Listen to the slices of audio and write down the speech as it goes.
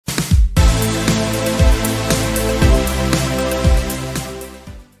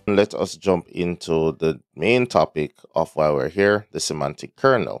let us jump into the main topic of why we're here, the semantic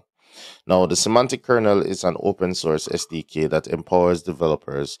kernel. Now, the semantic kernel is an open source SDK that empowers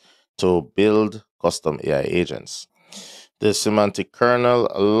developers to build custom AI agents. The semantic kernel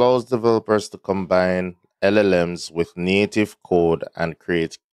allows developers to combine LLMs with native code and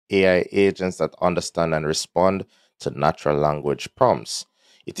create AI agents that understand and respond to natural language prompts.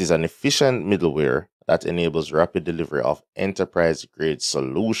 It is an efficient middleware that enables rapid delivery of enterprise-grade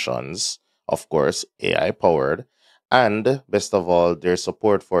solutions, of course, AI-powered, and best of all, there's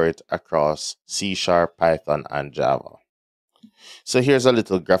support for it across C#, Python, and Java. So here's a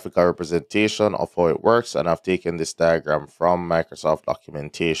little graphical representation of how it works, and I've taken this diagram from Microsoft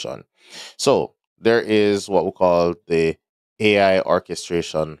documentation. So there is what we call the AI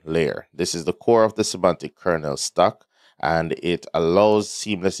orchestration layer. This is the core of the semantic kernel stack, and it allows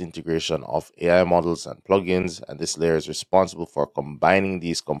seamless integration of AI models and plugins, and this layer is responsible for combining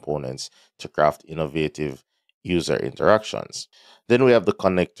these components to craft innovative user interactions. Then we have the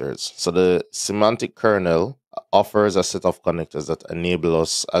connectors. So the semantic kernel offers a set of connectors that enable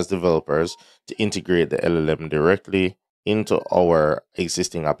us as developers to integrate the LLM directly into our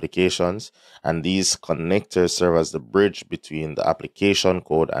existing applications, and these connectors serve as the bridge between the application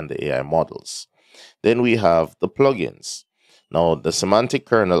code and the AI models. Then we have the plugins. Now, the semantic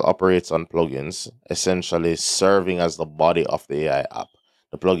kernel operates on plugins, essentially serving as the body of the AI app.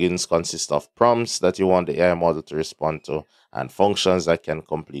 The plugins consist of prompts that you want the AI model to respond to and functions that can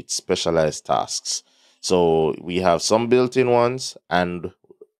complete specialized tasks. So we have some built-in ones, and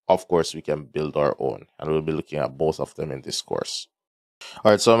of course we can build our own, and we'll be looking at both of them in this course.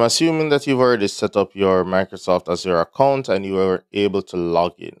 All right, so I'm assuming that you've already set up your Microsoft Azure account and you were able to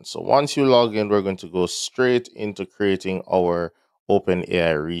log in. So once you log in, we're going to go straight into creating our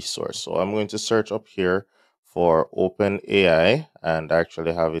OpenAI resource. So I'm going to search up here for OpenAI and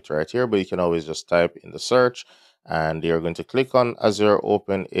actually have it right here, but you can always just type in the search and you're going to click on Azure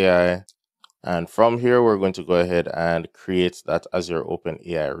OpenAI. And from here, we're going to go ahead and create that Azure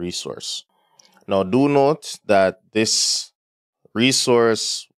OpenAI resource. Now, do note that this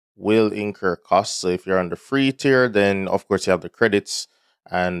resource will incur costs. So if you're on the free tier, then of course you have the credits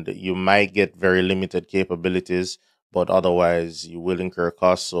and you might get very limited capabilities, but otherwise you will incur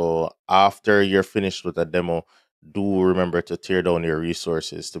costs. So after you're finished with the demo, do remember to tear down your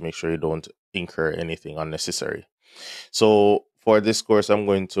resources to make sure you don't incur anything unnecessary. So for this course, I'm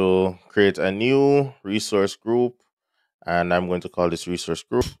going to create a new resource group, and I'm going to call this resource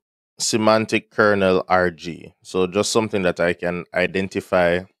group Semantic Kernel RG. So just something that I can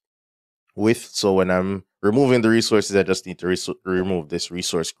identify with. So when I'm removing the resources, I just need to remove this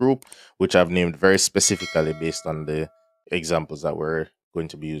resource group, which I've named very specifically based on the examples that we're going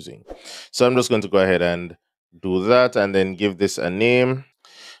to be using. So I'm just going to go ahead and do that and then give this a name.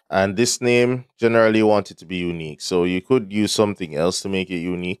 And this name, generally you want it to be unique. So you could use something else to make it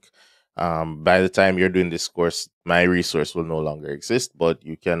unique. By the time you're doing this course, my resource will no longer exist, but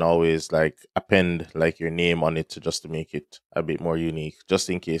you can always like append like your name on it to make it a bit more unique, just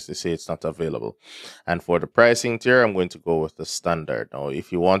in case they say it's not available. And for the pricing tier, I'm going to go with the standard. Now,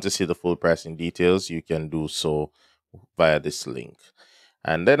 if you want to see the full pricing details, you can do so via this link.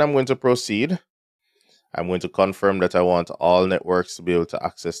 And then I'm going to proceed. I'm going to confirm that I want all networks to be able to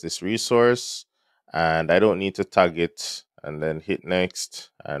access this resource, and I don't need to tag it, and then hit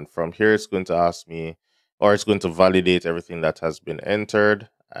next. And from here, it's going to ask me, or it's going to validate everything that has been entered,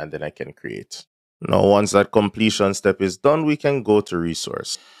 and then I can create. Now, once that completion step is done, we can go to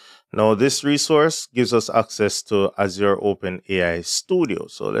resource. Now, this resource gives us access to Azure OpenAI Studio.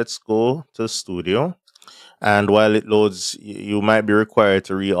 So let's go to Studio. And while it loads, you might be required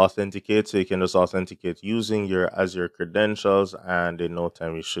to re-authenticate. So you can just authenticate using your Azure credentials, and in no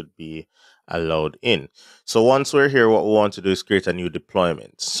time you should be allowed in. So once we're here, what we want to do is create a new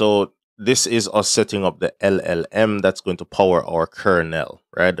deployment. So this is us setting up the LLM that's going to power our kernel,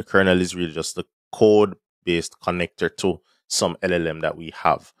 right? The kernel is really just the code-based connector to some LLM that we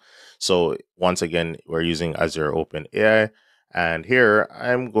have. So once again, we're using Azure OpenAI. And here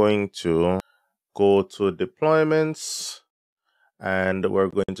I'm going to go to deployments, and we're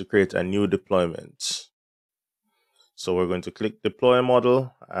going to create a new deployment. So we're going to click deploy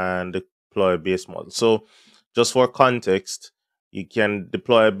model and deploy base model. So just for context, you can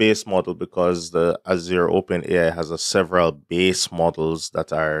deploy a base model because the Azure OpenAI has several base models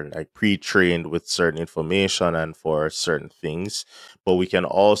that are like pre-trained with certain information and for certain things. But we can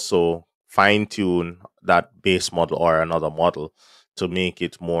also fine-tune that base model or another model to make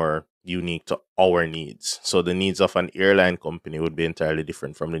it more unique to our needs. So the needs of an airline company would be entirely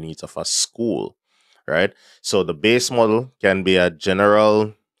different from the needs of a school, right? So the base model can be a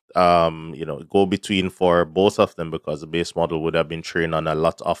general go between for both of them, because the base model would have been trained on a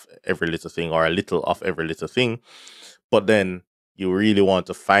lot of every little thing or a little of every little thing. But then you really want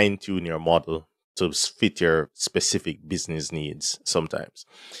to fine tune your model to fit your specific business needs sometimes.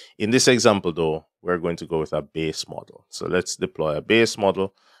 In this example, though, we're going to go with a base model. So let's deploy a base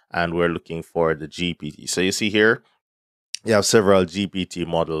model, and we're looking for the GPT. So you see here, you have several GPT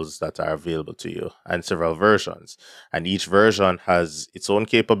models that are available to you and several versions. And each version has its own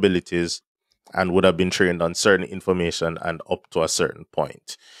capabilities and would have been trained on certain information and up to a certain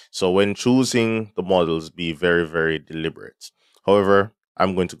point. So when choosing the models, be very, very deliberate. However,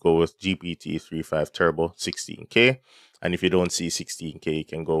 I'm going to go with GPT-3.5 Turbo 16K. And if you don't see 16K, you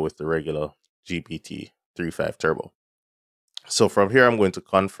can go with the regular GPT-3.5 Turbo. So from here, I'm going to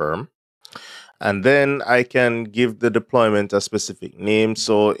confirm. And then I can give the deployment a specific name.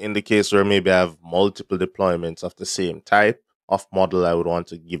 So in the case where maybe I have multiple deployments of the same type of model, I would want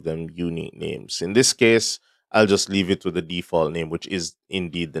to give them unique names. In this case, I'll just leave it with the default name, which is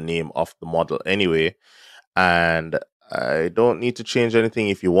indeed the name of the model anyway. And I don't need to change anything.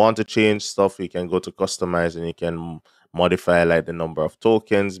 If you want to change stuff, you can go to customize and you can modify like the number of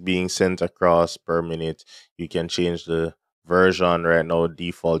tokens being sent across per minute. You can change the version. Right now,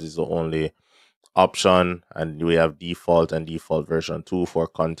 default is the only option, and we have default and default version 2 for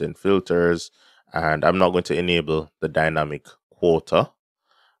content filters. And I'm not going to enable the dynamic quota.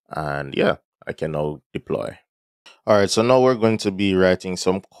 And yeah, I can now deploy. All right, so now we're going to be writing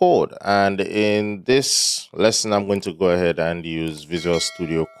some code. And in this lesson, I'm going to go ahead and use Visual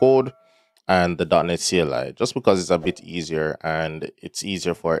Studio Code and the .NET CLI, just because it's a bit easier and it's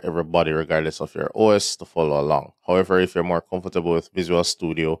easier for everybody, regardless of your OS, to follow along. However, if you're more comfortable with Visual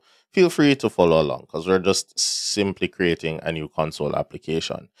Studio, feel free to follow along, because we're just simply creating a new console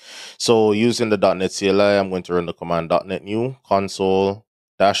application. So using the .NET CLI, I'm going to run the command .NET new console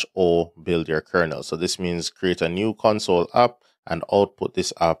 -o build your kernel. So this means create a new console app and output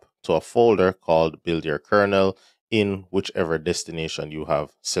this app to a folder called build your kernel in whichever destination you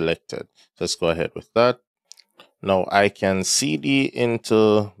have selected. So let's go ahead with that. Now I can cd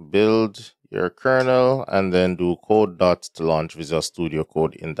into build your kernel and then do code dot to launch Visual Studio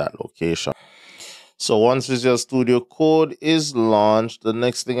Code in that location. So once Visual Studio Code is launched, the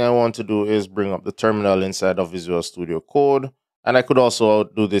next thing I want to do is bring up the terminal inside of Visual Studio Code. And I could also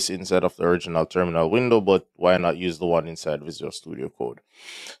do this inside of the original terminal window, but why not use the one inside Visual Studio Code?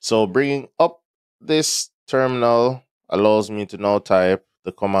 So bringing up this terminal allows me to now type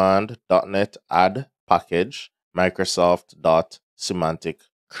the command .NET add package Microsoft Semantic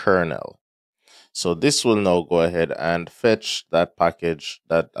Kernel. So this will now go ahead and fetch that package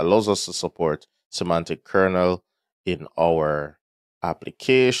that allows us to support semantic kernel in our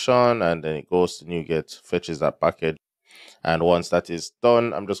application, and then it goes to NuGet, fetches that package. And once that is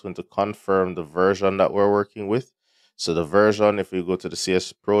done, I'm just going to confirm the version that we're working with. So the version, if we go to the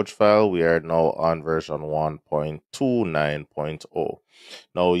CS approach file, we are now on version 1.29.0.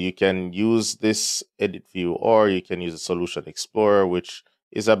 Now you can use this edit view, or you can use the Solution Explorer, which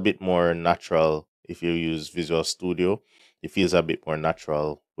is a bit more natural. If you use Visual Studio, it feels a bit more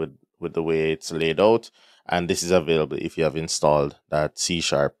natural with the way it's laid out. And this is available if you have installed that C#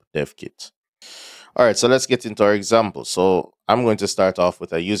 dev kit. All right, so let's get into our example. So I'm going to start off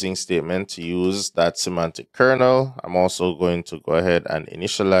with a using statement to use that semantic kernel. I'm also going to go ahead and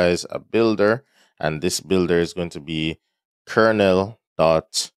initialize a builder, and this builder is going to be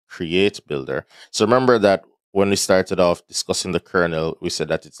kernel.createBuilder. So remember that when we started off discussing the kernel, we said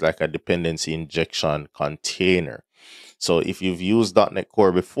that it's like a dependency injection container. So if you've used .NET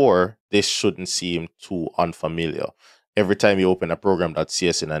Core before, this shouldn't seem too unfamiliar. Every time you open a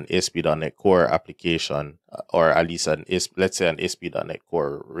program.cs in an ASP.NET Core application, or at least let's say an ASP.NET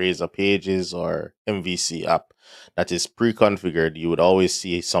Core Razor Pages or MVC app that is pre-configured, you would always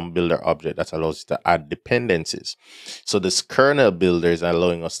see some builder object that allows you to add dependencies. So this kernel builder is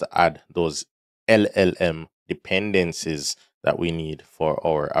allowing us to add those LLM dependencies that we need for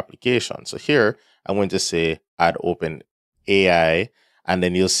our application. So here, I'm going to say add OpenAI, and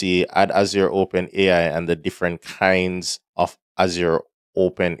then you'll see add Azure OpenAI and the different kinds of Azure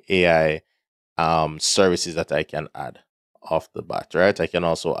OpenAI services that I can add off the bat, right? I can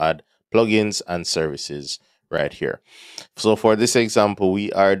also add plugins and services right here. So for this example,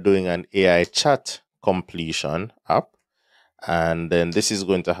 we are doing an AI chat completion app, and then this is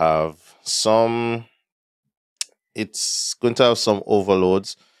going to have some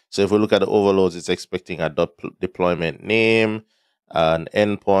overloads. So if we look at the overloads, it's expecting a deployment name, an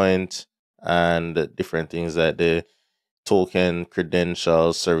endpoint, and different things like the token,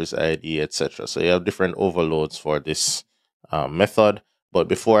 credentials, service ID, etc. So you have different overloads for this method. But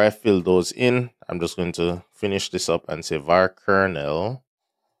before I fill those in, I'm just going to finish this up and say var kernel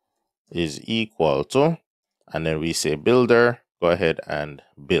is equal to, and then we say builder, go ahead and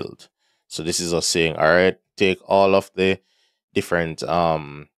build. So this is us saying, all right, take all of the different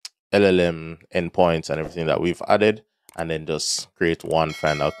LLM endpoints and everything that we've added, and then just create one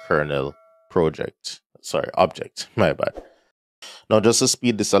final kernel object, my bad. Now, just to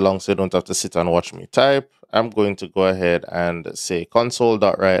speed this along so you don't have to sit and watch me type, I'm going to go ahead and say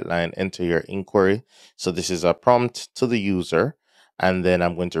console.writeLine, enter your inquiry. So this is a prompt to the user, and then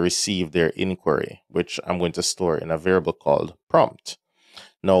I'm going to receive their inquiry, which I'm going to store in a variable called prompt.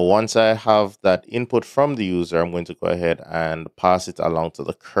 Now, once I have that input from the user, I'm going to go ahead and pass it along to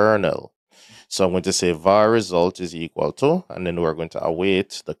the kernel. So I'm going to say var result is equal to, and then we're going to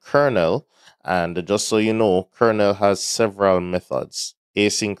await the kernel. And just so you know, kernel has several methods,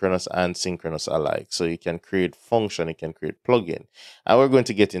 asynchronous and synchronous alike. So you can create function, you can create plugin. And we're going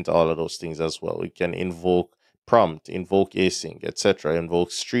to get into all of those things as well. We can invoke prompt, invoke async, etc.,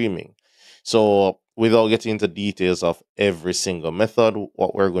 invoke streaming. So without getting into details of every single method,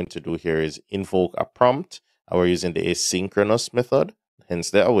 what we're going to do here is invoke a prompt, and we're using the asynchronous method, hence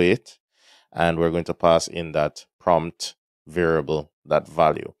the await, and we're going to pass in that prompt variable, that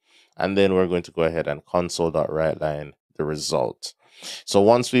value. And then we're going to go ahead and console.writeLine the result. So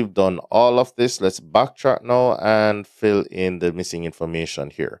once we've done all of this, let's backtrack now and fill in the missing information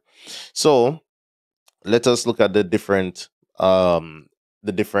here. So let us look at the different parameters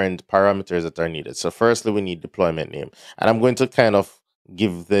that are needed. So firstly, we need deployment name, and I'm going to kind of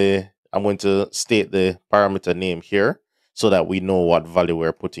I'm going to state the parameter name here so that we know what value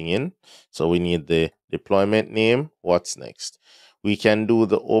we're putting in. So we need the deployment name. What's next? We can do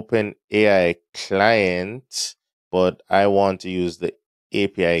the OpenAI client, but I want to use the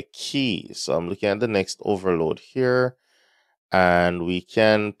API key. So I'm looking at the next overload here, and we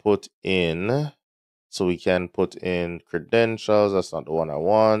can put in credentials. That's not the one I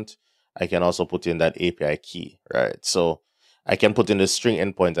want. I can also put in that API key, right? So I can put in the string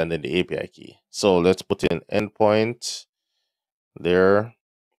endpoint and then the API key. So let's put in endpoint there.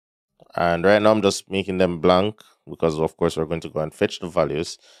 And right now I'm just making them blank because of course we're going to go and fetch the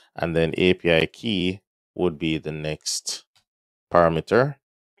values, and then API key would be the next parameter.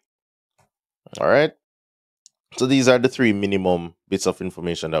 All right. So these are the three minimum bits of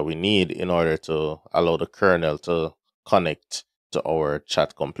information that we need in order to allow the kernel to connect to our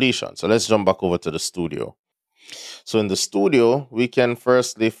chat completion. So let's jump back over to the studio. So in the studio, we can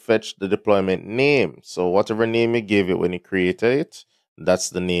firstly fetch the deployment name. So whatever name you gave it when you created it, that's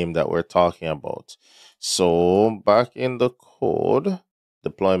the name that we're talking about. So back in the code,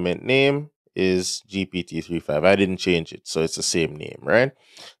 deployment name is GPT-3.5. I didn't change it, so it's the same name, right?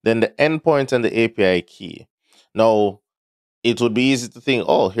 Then the endpoint and the API key. Now, it would be easy to think,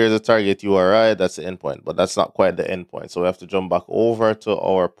 oh, here's a target URI, that's the endpoint, but that's not quite the endpoint. So we have to jump back over to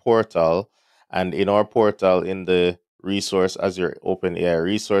our portal, and in our portal, in the resource, Azure OpenAI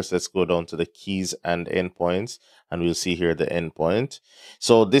resource, let's go down to the keys and endpoints, and we'll see here the endpoint.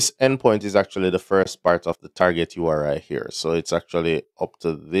 So this endpoint is actually the first part of the target URI here. So it's actually up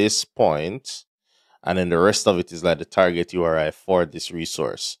to this point, and then the rest of it is like the target URI for this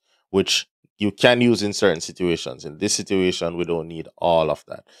resource, which you can use in certain situations. In this situation, we don't need all of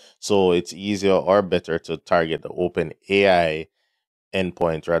that. So it's easier or better to target the OpenAI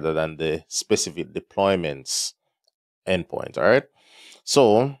endpoint rather than the specific deployments endpoint. All right.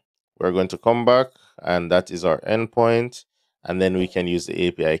 So we're going to come back, and that is our endpoint. And then we can use the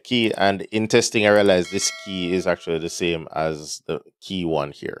API key. And in testing, I realized this key is actually the same as the key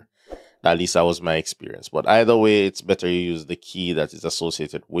one here. At least that was my experience. But either way, it's better you use the key that is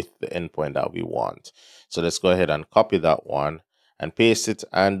associated with the endpoint that we want. So let's go ahead and copy that one and paste it.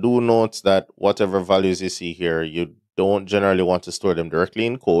 And do note that whatever values you see here, you don't generally want to store them directly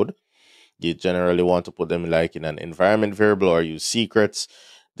in code. You generally want to put them like in an environment variable or use secrets.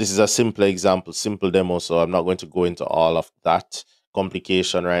 This is a simple example, simple demo, so I'm not going to go into all of that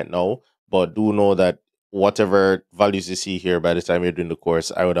complication right now. But do know that whatever values you see here, by the time you're doing the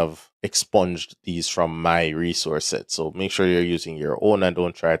course, I would have expunged these from my resource set. So make sure you're using your own and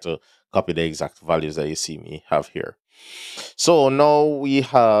don't try to copy the exact values that you see me have here. So now we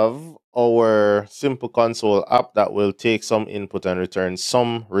have our simple console app that will take some input and return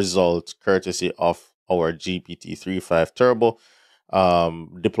some result courtesy of our GPT-3.5 Turbo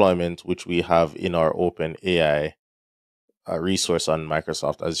deployment, which we have in our OpenAI resource on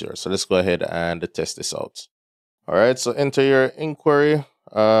Microsoft Azure. So let's go ahead and test this out. All right, so enter your inquiry.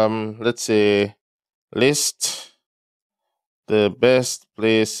 Let's say list the best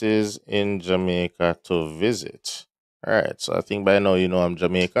places in Jamaica to visit. All right, so I think by now you know I'm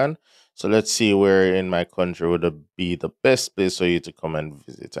Jamaican. So let's see where in my country would be the best place for you to come and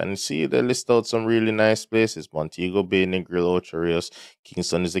visit. And see, they list out some really nice places: Montego Bay, Negril, Ocho Rios.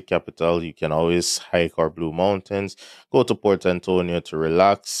 Kingston is the capital. You can always hike our Blue Mountains. Go to Port Antonio to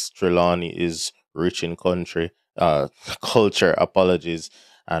relax. Trelawney is rich in culture. Apologies.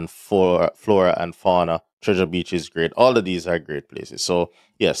 And for flora and fauna. Treasure Beach is great. All of these are great places. So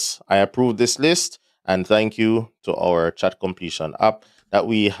yes, I approve this list. And thank you to our chat completion app that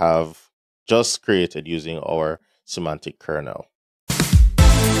we have just created using our semantic kernel.